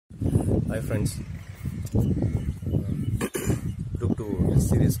Hi friends, group 2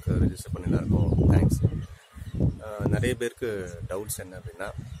 சீரீஸ்க்கு register பண்ணி எல்லாருக்கும் thanks. நிறைய பேருக்கு டவுட்ஸ் என்ன அப்படின்னா,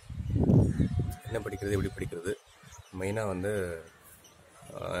 என்ன படிக்கிறது, எப்படி படிக்கிறது. மெயினாக வந்து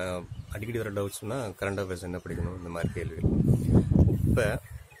அடிக்கடி வர டவுட்ஸ்னால் கரண்ட் அஃபேர்ஸ் என்ன படிக்கணும், இந்த மாதிரி கேள்விகள். இப்போ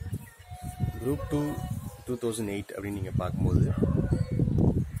குரூப் 2 2008 அப்படின்னு நீங்கள் பார்க்கும்போது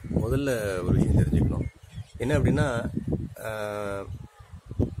முதல்ல ஒரு விஷயம் தெரிஞ்சுக்கணும். என்ன அப்படின்னா,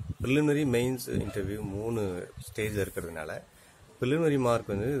 ப்ரிலிமினரி மெயின்ஸ் இன்டர்வியூ 3 ஸ்டேஜில் இருக்கிறதுனால ப்ரிலிமினரி மார்க்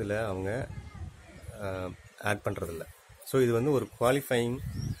வந்து இதில் அவங்க ஆட் பண்ணுறதில்ல. ஸோ இது வந்து ஒரு குவாலிஃபையிங்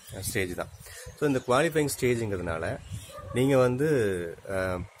ஸ்டேஜ் தான். ஸோ இந்த குவாலிஃபையிங் ஸ்டேஜுங்கிறதுனால நீங்கள் வந்து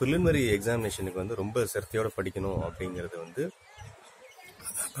ப்ரிலிமினரி எக்ஸாமினேஷனுக்கு வந்து ரொம்ப சிரத்தையோடு படிக்கணும் அப்படிங்கிறது வந்து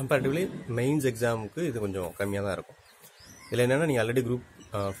கம்பேரிட்டிவ்லி மெயின்ஸ் எக்ஸாமுக்கு இது கொஞ்சம் கம்மியாக தான் இருக்கும். இதில் என்னென்னா, நீங்கள் ஆல்ரெடி குரூப்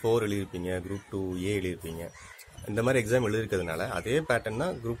 4 எழுதியிருப்பீங்க, குரூப் 2A எழுதியிருப்பீங்க. இந்த மாதிரி எக்ஸாம் எழுதிருக்கிறதுனால அதே பேட்டர்ன்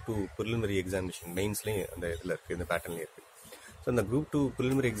தான் குரூப் 2 ப்ரிலிமினரி எக்ஸாமினேஷன் மெயின்ஸ்லேயும் அந்த இதில் இருக்குது, இந்த பேட்டர்ன்லேயும் இருக்குது. ஸோ அந்த குரூப் 2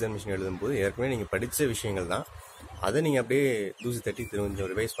 ப்ரிலிமினரி எக்ஸாமினேஷன் எழுதும்போது ஏற்கனவே நீங்கள் படித்த விஷயங்கள் தான், அதை நீங்கள் அப்படியே தூசி தட்டி கொஞ்சம்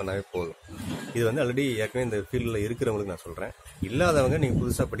ரிவைஸ் பண்ணாவே போதும். இது வந்து ஆல்ரெடி ஏற்கனவே இந்த ஃபீல்டில் இருக்கிறவங்களுக்கு நான் சொல்கிறேன். இல்லாதவங்க நீங்கள்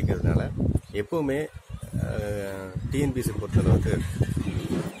புதுசாக படிக்கிறதுனால எப்போவுமே டிஎன்பிஎஸ்சி பொறுத்தளவுக்கு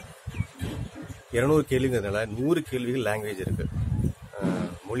 200 கேள்விங்கிறதுனால 100 கேள்விகள் லாங்குவேஜ் இருக்குது.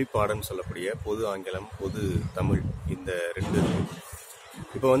 மொழி பாடம்னு சொல்லக்கூடிய பொது ஆங்கிலம், பொது தமிழ், இந்த 2 இருக்குது.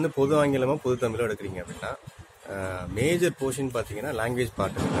 இப்போ வந்து பொது ஆங்கிலமோ பொது தமிழோ எடுக்கிறீங்க அப்படின்னா மேஜர் போர்ஷன் பார்த்தீங்கன்னா லாங்குவேஜ்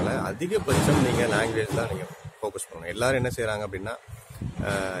பார்ட்டுனால அதிகபட்சம் நீங்கள் லாங்குவேஜ் தான் நீங்கள் ஃபோக்கஸ் பண்ணணும். எல்லோரும் என்ன செய்கிறாங்க அப்படின்னா,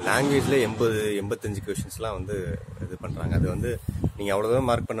 லாங்குவேஜில் 80-85 கொஷின்ஸ்லாம் வந்து இது பண்ணுறாங்க. அது வந்து நீங்கள் அவ்வளோதான்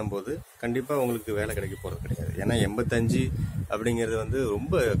மார்க் பண்ணும்போது கண்டிப்பாக உங்களுக்கு வேலை கிடைக்க போகிறது கிடையாது. ஏன்னா 85 அப்படிங்கிறது வந்து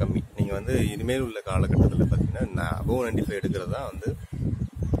ரொம்ப கம்மி. நீங்கள் வந்து இனிமேல் உள்ள காலகட்டத்தில் பார்த்தீங்கன்னா above 95 எடுக்கிறது தான் வந்து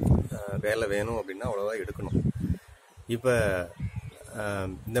வேலை வேணும் அப்படின்னா அவ்வளோதான் எடுக்கணும். இப்போ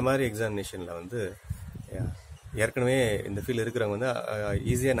இந்த மாதிரி எக்ஸாமினேஷனில் வந்து ஏற்கனவே இந்த ஃபீல்டு இருக்கிறவங்க வந்து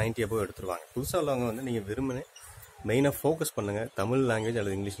ஈஸியாக 90 above எடுத்துருவாங்க. புதுசாக உள்ளவங்க வந்து நீங்கள் விரும்பினே மெயினாக ஃபோக்கஸ் பண்ணுங்கள். தமிழ் லாங்குவேஜ்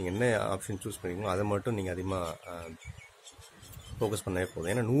அல்லது இங்கிலீஷ், நீங்கள் என்ன ஆப்ஷன் சூஸ் பண்ணிங்களோ அதை மட்டும் நீங்கள் அதிகமாக ஃபோக்கஸ் பண்ணவே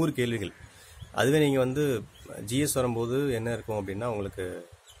போதும். ஏன்னா 100 கேள்விகள். அதுவே நீங்கள் வந்து ஜிஎஸ் வரும்போது என்ன இருக்கும் அப்படின்னா, உங்களுக்கு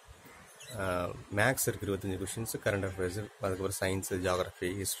மேக்ஸ் இருக்குது 25 கொஷின்ஸு, கரண்ட் அஃபேர்ஸ், அதுக்கப்புறம் சயின்ஸு, ஜியாகிரஃபி,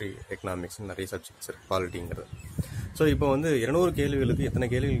 ஹிஸ்ட்ரி, எக்கனாமிக்ஸ், நிறைய சப்ஜெக்ட்ஸ் இருக்குது, பாலிட்டிங்கிறது. ஸோ இப்போ வந்து 200 கேள்விகளுக்கு எத்தனை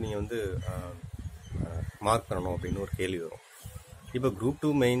கேள்விகள் நீங்கள் வந்து மார்க் பண்ணணும் அப்படின்னு ஒரு கேள்வி வரும். இப்போ குரூப்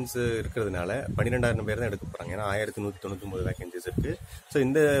 2 மெயின்ஸ் இருக்கிறதுனால 12,000 பேர் தான் எடுக்க போகிறாங்க. ஏன்னா 1199 வேகன்சிஸ் இருக்குது. ஸோ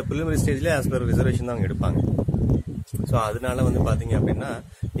இந்த ப்ரிலிமினரி ஸ்டேஜில் ஆஸ் பர் ரிசர்வேஷன் தான் அவங்க எடுப்பாங்க. ஸோ அதனால வந்து பார்த்தீங்க அப்படின்னா,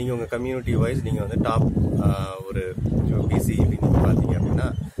 நீங்கள் உங்கள் கம்யூனிட்டி வைஸ் நீங்கள் வந்து டாப் ஒரு பிசி அப்படின்னு பார்த்தீங்க அப்படின்னா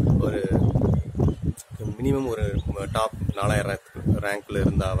ஒரு மினிமம் ஒரு டாப் 4000 ரேங்க்கில்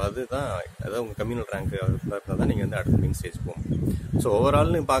இருந்தாவது தான், அதாவது உங்கள் கம்யூனல் ரேங்க் இருந்தால் தான் நீங்கள் வந்து அடுத்த மெயின் ஸ்டேஜ் போகும். ஸோ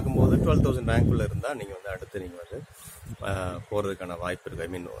ஓவரால்னு பார்க்கும்போது 12,000 ரேங்க்குள்ளே இருந்தால் நீங்கள் வந்து அடுத்து நீங்கள் வந்து போகிறதுக்கான வாய்ப்பு இருக்குது.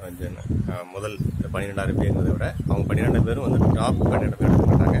 ஐ மீன் முதல் 12,000 பேருங்கிறத விட அவங்க 12 பேரும் வந்து டாப் 12 பேர் எடுக்க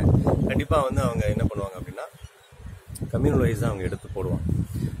மாட்டாங்க. கண்டிப்பாக வந்து அவங்க என்ன பண்ணுவாங்க அப்படின்னா கம்யூனல் வைஸ் தான் அவங்க எடுத்து போடுவாங்க.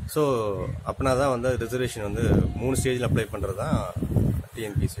 ஸோ அப்படின்னா தான் வந்து ரிசர்வேஷன் வந்து 3 ஸ்டேஜில் அப்ளை பண்ணுறது தான்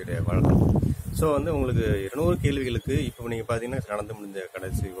டிஎன்பிஎஸ்சியுடைய வழக்கம். ஸோ வந்து உங்களுக்கு 200 கேள்விகளுக்கு இப்போ நீங்கள் பார்த்தீங்கன்னா நடந்து முடிஞ்ச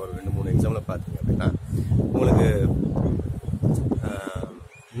கடைசி ஒரு 2-3 எக்ஸாமில் பார்த்தீங்க அப்படின்னா உங்களுக்கு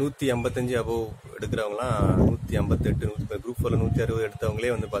 155 above எடுக்கிறவங்களாம் 158 குரூப் 4 160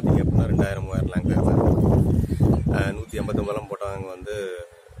 எடுத்தவங்களே வந்து பார்த்தீங்க அப்படின்னா 2000-3000 ரேங்க் இருக்காங்க. 159 போட்டவங்க வந்து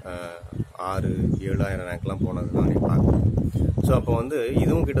 6,000-7,000 ரேங்க்லாம் போனதுலாம் நீங்கள் பார்க்கணும். ஸோ அப்போ வந்து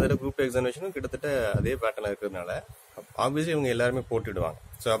இதுவும் கிட்டத்தட்ட குரூப் எக்ஸாமினேஷனும் கிட்டத்தட்ட அதே பேட்டர்னில் இருக்கிறதுனால ஆப்வியஸ்லி இவங்க எல்லாருமே போட்டுடுவாங்க.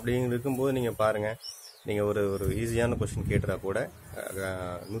 ஸோ அப்படி இருக்கும்போது நீங்கள் பாருங்கள், நீங்கள் ஒரு ஈஸியான கொஸ்டின் கேட்டுறா கூட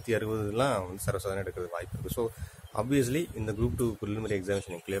 160 வந்து சரசாதாரணம் எடுக்கிறது வாய்ப்பு இருக்குது. ஸோ ஆப்வியஸ்லி இந்த குரூப் 2 ப்ரிலிமினரி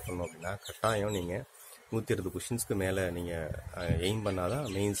எக்ஸாமினேஷன் கிளியர் பண்ணோம் அப்படின்னா கட்டாயம் நீங்கள் 160 கொஷின்ஸ்க்கு மேலே நீங்கள் எய்ம் பண்ணால் தான்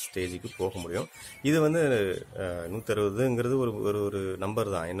மெயின் ஸ்டேஜுக்கு போக முடியும். இது வந்து 160ங்கிறது ஒரு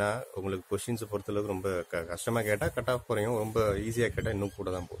நம்பர் தான். ஏன்னா உங்களுக்கு கொஷின்ஸை பொறுத்தளவுக்கு ரொம்ப கஷ்டமாக கேட்டால் கட் ஆஃப் குறையும், ரொம்ப ஈஸியாக கேட்டால் இன்னும் கூட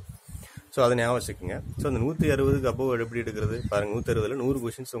தான் போகும். ஸோ அதை ஞாபகம் வச்சுக்கோங்க. ஸோ அந்த 160க்கு above எப்படி எடுக்கிறது பாருங்கள். 160ல் 100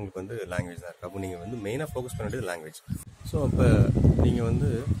 கொஷின்ஸ் உங்களுக்கு வந்து லாங்குவேஜ் தான் இருக்குது. அப்போ நீங்கள் வந்து மெயினாக ஃபோக்கஸ் பண்ண வேண்டியது லாங்குவேஜ். ஸோ அப்போ நீங்கள் வந்து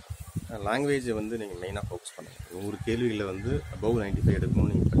லாங்குவேஜை வந்து நீங்கள் மெயினாக ஃபோக்கஸ் பண்ணுங்கள். 100 கேள்விகளில் வந்து above 95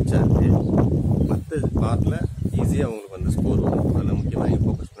 எடுக்கணும்னு நீங்கள் படித்தாலே மற்ற பார்ட்டில் ஈஸியாக உங்களுக்கு வந்து ஸ்கோர் வரும். அதெல்லாம் முக்கியமாக நீங்கள்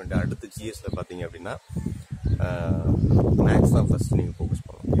ஃபோக்கஸ் பண்ணிட்டு அடுத்து ஜிஎஸில் பார்த்தீங்க அப்படின்னா மேக்ஸ் தான் ஃபஸ்ட்டு நீங்கள் ஃபோக்கஸ்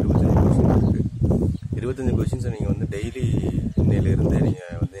பண்ணணும். 25 கொஷின்ஸ் இருக்குது. 25 கொஷின்ஸை நீங்கள் வந்து டெய்லி இன்னையிலேருந்தே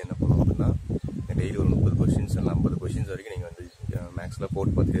நீங்கள் வந்து என்ன பண்ணணும் அப்படின்னா டெய்லி ஒரு 30 கொஷின்ஸ் இல்லை 50 கொஷின்ஸ் வரைக்கும் நீங்கள் வந்து மேக்ஸில்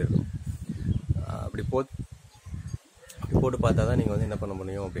போட்டு பார்த்துட்டே இருக்கணும். அப்படி போட்டு பார்த்தா தான் நீங்கள் வந்து என்ன பண்ண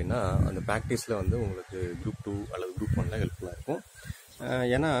முடியும் அப்படின்னா அந்த ப்ராக்டிஸில் வந்து உங்களுக்கு குரூப் 2 அல்லது குரூப் 1ல ஹெல்ப்ஃபுல்லாக இருக்கும்.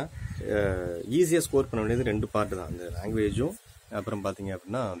 ஏன்னா ஈஸியாக ஸ்கோர் பண்ண வேண்டியது 2 பார்ட்டு தான், இந்த லாங்குவேஜும் அப்புறம் பார்த்தீங்க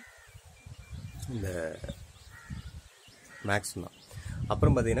அப்படின்னா இந்த மேக்ஸும் தான்.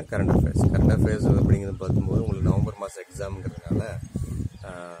 அப்புறம் பார்த்தீங்கன்னா கரண்ட் அஃபேர்ஸ் அப்படிங்கிறது பார்க்கும்போது உங்களுக்கு நவம்பர் மாதம் எக்ஸாமுங்கிறதுனால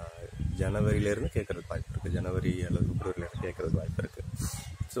ஜனவரியிலேருந்து கேட்குறதுக்கு வாய்ப்பு இருக்குது, ஜனவரி அல்லது பிப்ரவரியிலேருந்து கேட்குறதுக்கு வாய்ப்பு இருக்குது.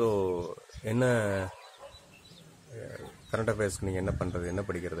 ஸோ என்ன கரண்ட் அஃபேர்ஸ்க்கு நீங்கள் என்ன பண்ணுறது, என்ன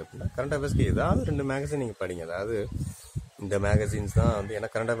படிக்கிறது அப்படின்னா, கரண்ட் அஃபேர்ஸ்க்கு ஏதாவது 2 மேகசின் நீங்கள் படிங்க. அதாவது இந்த மேகசின்ஸ் தான் வந்து, ஏன்னா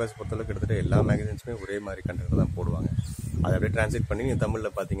கரண்ட் அஃபேர்ஸ் பொறுத்தளவுக்கு கிட்டத்தட்ட எல்லா மேகசின்ஸுமே ஒரே மாதிரி கண்டென்ட் தான் போடுவாங்க. அதை அப்படியே டிரான்ஸ்லேட் பண்ணி நீங்கள்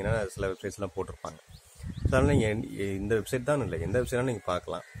தமிழில் பார்த்தீங்கன்னா சில வெப்சைட்ஸ்லாம் போட்டிருப்பாங்க. ஸோ அதனால் நீங்கள் இந்த வெப்சைட் தான் இல்லை, எந்த வெப்சைட்னாலும் நீங்கள்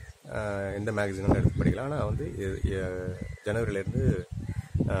பார்க்கலாம், எந்த மேகசினாலும் எடுத்து படிக்கலாம். ஆனால் வந்து ஜனவரியிலேருந்து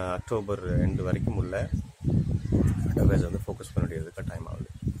அக்டோபர் எண்டு வரைக்கும் உள்ள கரண்ட் அஃபேர்ஸ் வந்து ஃபோக்கஸ் பண்ண வேண்டியது டைம் ஆகுது.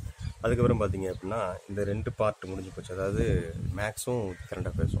 அதுக்கப்புறம் பார்த்தீங்க அப்படின்னா இந்த 2 பார்ட் முடிஞ்சு போச்சு, அதாவது மேக்ஸும் கரண்ட்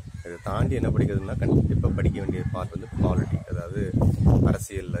அஃபேர்ஸும். இதை தாண்டி என்ன படிக்கிறதுனா கண்டிப்பாக படிக்க வேண்டிய பார்ட் வந்து பாலிட்டி, அதாவது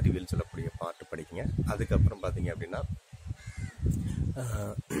அரசியல் அறிவியல் சொல்லக்கூடிய பார்ட் படிக்குங்க. அதுக்கப்புறம் பார்த்தீங்க அப்படின்னா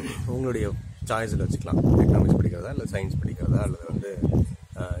உங்களுடைய சாய்ஸில் வச்சுக்கலாம், எக்கனாமிக்ஸ் படிக்கிறதா இல்லை சயின்ஸ் படிக்கிறதா அல்லது வந்து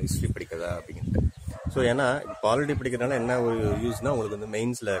ஹிஸ்ட்ரி படிக்கிறதா அப்படின்ட்டு. ஸோ ஏன்னா பாலிட்டி படிக்கிறதுனால என்ன ஒரு யூஸ்னால் உங்களுக்கு வந்து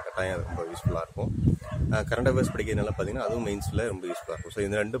மெயின்ஸில் கட்டாயம் ரொம்ப யூஸ்ஃபுல்லாக இருக்கும். கரண்ட் அஃபேர்ஸ் படிக்கிறதுனால பார்த்தீங்கன்னா அதுவும் மெயின்ஸில் ரொம்ப யூஸ்ஃபுல்லாக இருக்கும். ஸோ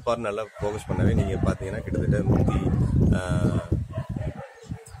இந்த 2 பார்ட் நல்லா ஃபோக்கஸ் பண்ணவே நீங்கள் பார்த்தீங்கன்னா கிட்டத்தட்ட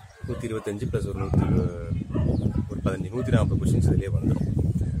 125 ப்ளஸ் ஒரு 115 140 கொஷின்ஸ் இதிலே வந்துடும்.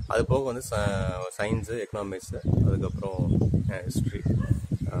 அது போக வந்து சயின்ஸு, எக்கனாமிக்ஸு, அதுக்கப்புறம் ஹிஸ்ட்ரி,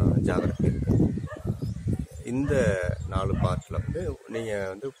 ஜியாகிரஃபி இருக்குது. இந்த 4 பார்ட்டில் வந்து நீங்கள்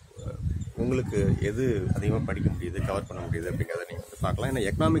வந்து உங்களுக்கு எது அதிகமாக படிக்க முடியுது, கவர் பண்ண முடியுது அப்படிங்கிறத நீங்கள் வந்து பார்க்கலாம். ஏன்னா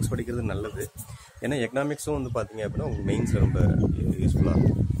எக்கனாமிக்ஸ் படிக்கிறது நல்லது, ஏன்னா எக்கனாமிக்ஸும் வந்து பார்த்தீங்க அப்படின்னா உங்களுக்கு மெயின்ஸில் ரொம்ப யூஸ்ஃபுல்லாக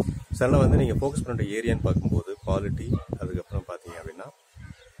இருக்கும். ஸோ அதனால் வந்து நீங்கள் ஃபோக்கஸ் பண்ணுற ஏரியான்னு பார்க்கும்போது பாலிட்டி, அதுக்கப்புறம் பார்த்தீங்க அப்படின்னா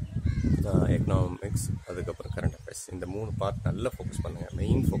எக்கனாமிக்ஸ், அதுக்கப்புறம் கரண்ட் அஃபேர்ஸ், இந்த 3 பார்ட் நல்லா ஃபோக்கஸ் பண்ணுங்கள்.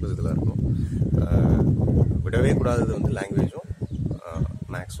 மெயின் ஃபோக்கஸ் இதில் இருக்கும். விடவே கூடாதது வந்து லாங்குவேஜும்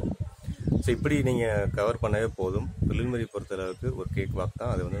மேக்ஸும். ஸோ இப்படி நீங்கள் கவர் பண்ணவே போதும். ப்ரிலிமினரி பொறுத்தளவுக்கு ஒரு கேக் வாக்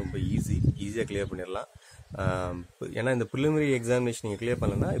தான், அது வந்து ரொம்ப ஈஸியாக கிளியர் பண்ணிடலாம். ஏன்னா இந்த ப்ரிலிமினரி எக்ஸாமினேஷன் நீங்கள் கிளியர்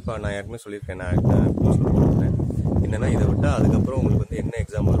பண்ணலன்னா, இப்போ நான் ஏற்கனவே சொல்லியிருக்கேன், நான் போஸ்ட்டில் போட்டிருந்தேன் என்னென்னா, இதை விட்டால் அதுக்கப்புறம் உங்களுக்கு வந்து என்ன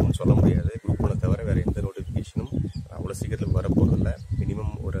எக்ஸாம் வரும்னு சொல்ல முடியாது. குரூப் 1 தவிர வேறு எந்த நோட்டிஃபிகேஷனும் அவ்வளோ சீக்கிரத்தில் வரப்போகிறதில்ல.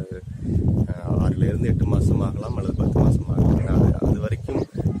 மினிமம் ஒரு 6லேருந்து 8 மாதம் ஆகலாம் அல்லது 10 மாதம் ஆகலாம். ஏன்னா அது வரைக்கும்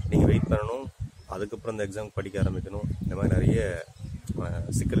நீங்கள் வெயிட் பண்ணணும், அதுக்கப்புறம் இந்த எக்ஸாம் படிக்க ஆரம்பிக்கணும். இந்த மாதிரி நிறைய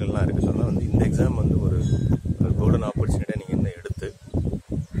சிக்கல்கள்லாம் இருக்குது. சொன்னால் வந்து இந்த எக்ஸாம் வந்து ஒரு கோல்டன் ஆப்பர்ச்சுனிட்டியாக நீங்கள் என்ன எடுத்து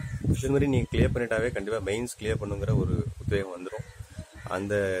இது மாதிரி நீங்கள் கிளியர் பண்ணிட்டாவே கண்டிப்பாக மெயின்ஸ் கிளியர் பண்ணுங்கிற ஒரு உத்வேகம் வந்துடும்.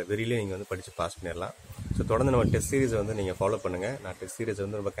 அந்த வெறியிலே நீங்கள் வந்து படித்து பாஸ் பண்ணிடலாம். ஸோ தொடர்ந்து நம்ம டெஸ்ட் சீரிஸை வந்து நீங்கள் ஃபாலோ பண்ணுங்கள். நான் டெஸ்ட் சீரிஸ்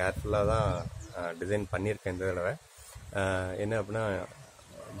வந்து ரொம்ப கேர்ஃபுல்லாக தான் டிசைன் பண்ணியிருக்கேன் இந்த தடவை. என்ன அப்படின்னா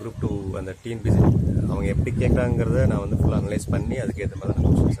குரூப் 2 அந்த டிஎன்பிசி அவங்க எப்படி கேட்குறாங்கிறத நான் வந்து ஃபுல்லாக அனலைஸ் பண்ணி அதுக்கேற்ற மாதிரி அந்த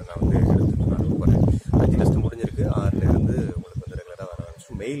கொஸ்டின்ஸை நான் வந்து எடுத்து நான் போகிறேன். 5 டெஸ்ட்டு முடிஞ்சிருக்கு, 6லேருந்து உங்களுக்கு வந்து ரெகுலராக வர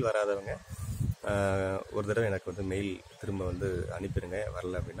ஆரம்பிச்சு. மெயில் வராதவங்க ஒரு தடவை எனக்கு வந்து மெயில் திரும்ப வந்து அனுப்பிடுங்க.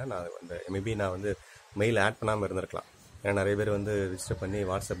 வரல அப்படின்னா நான் வந்து மேபி நான் வந்து மெயில் ஆட் பண்ணாமல் இருந்திருக்கலாம். ஏன்னா நிறைய பேர் வந்து ரிஜிஸ்டர் பண்ணி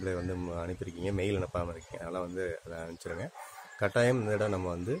வாட்ஸ்அப்பில் வந்து அனுப்பியிருக்கீங்க, மெயில் அனுப்பாமல் இருக்கீங்க. அதனால் வந்து அதை அனுப்பிச்சிடுங்க. கட்டாயம் இந்த இடம் நம்ம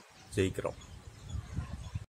வந்து ஜெயிக்கிறோம்.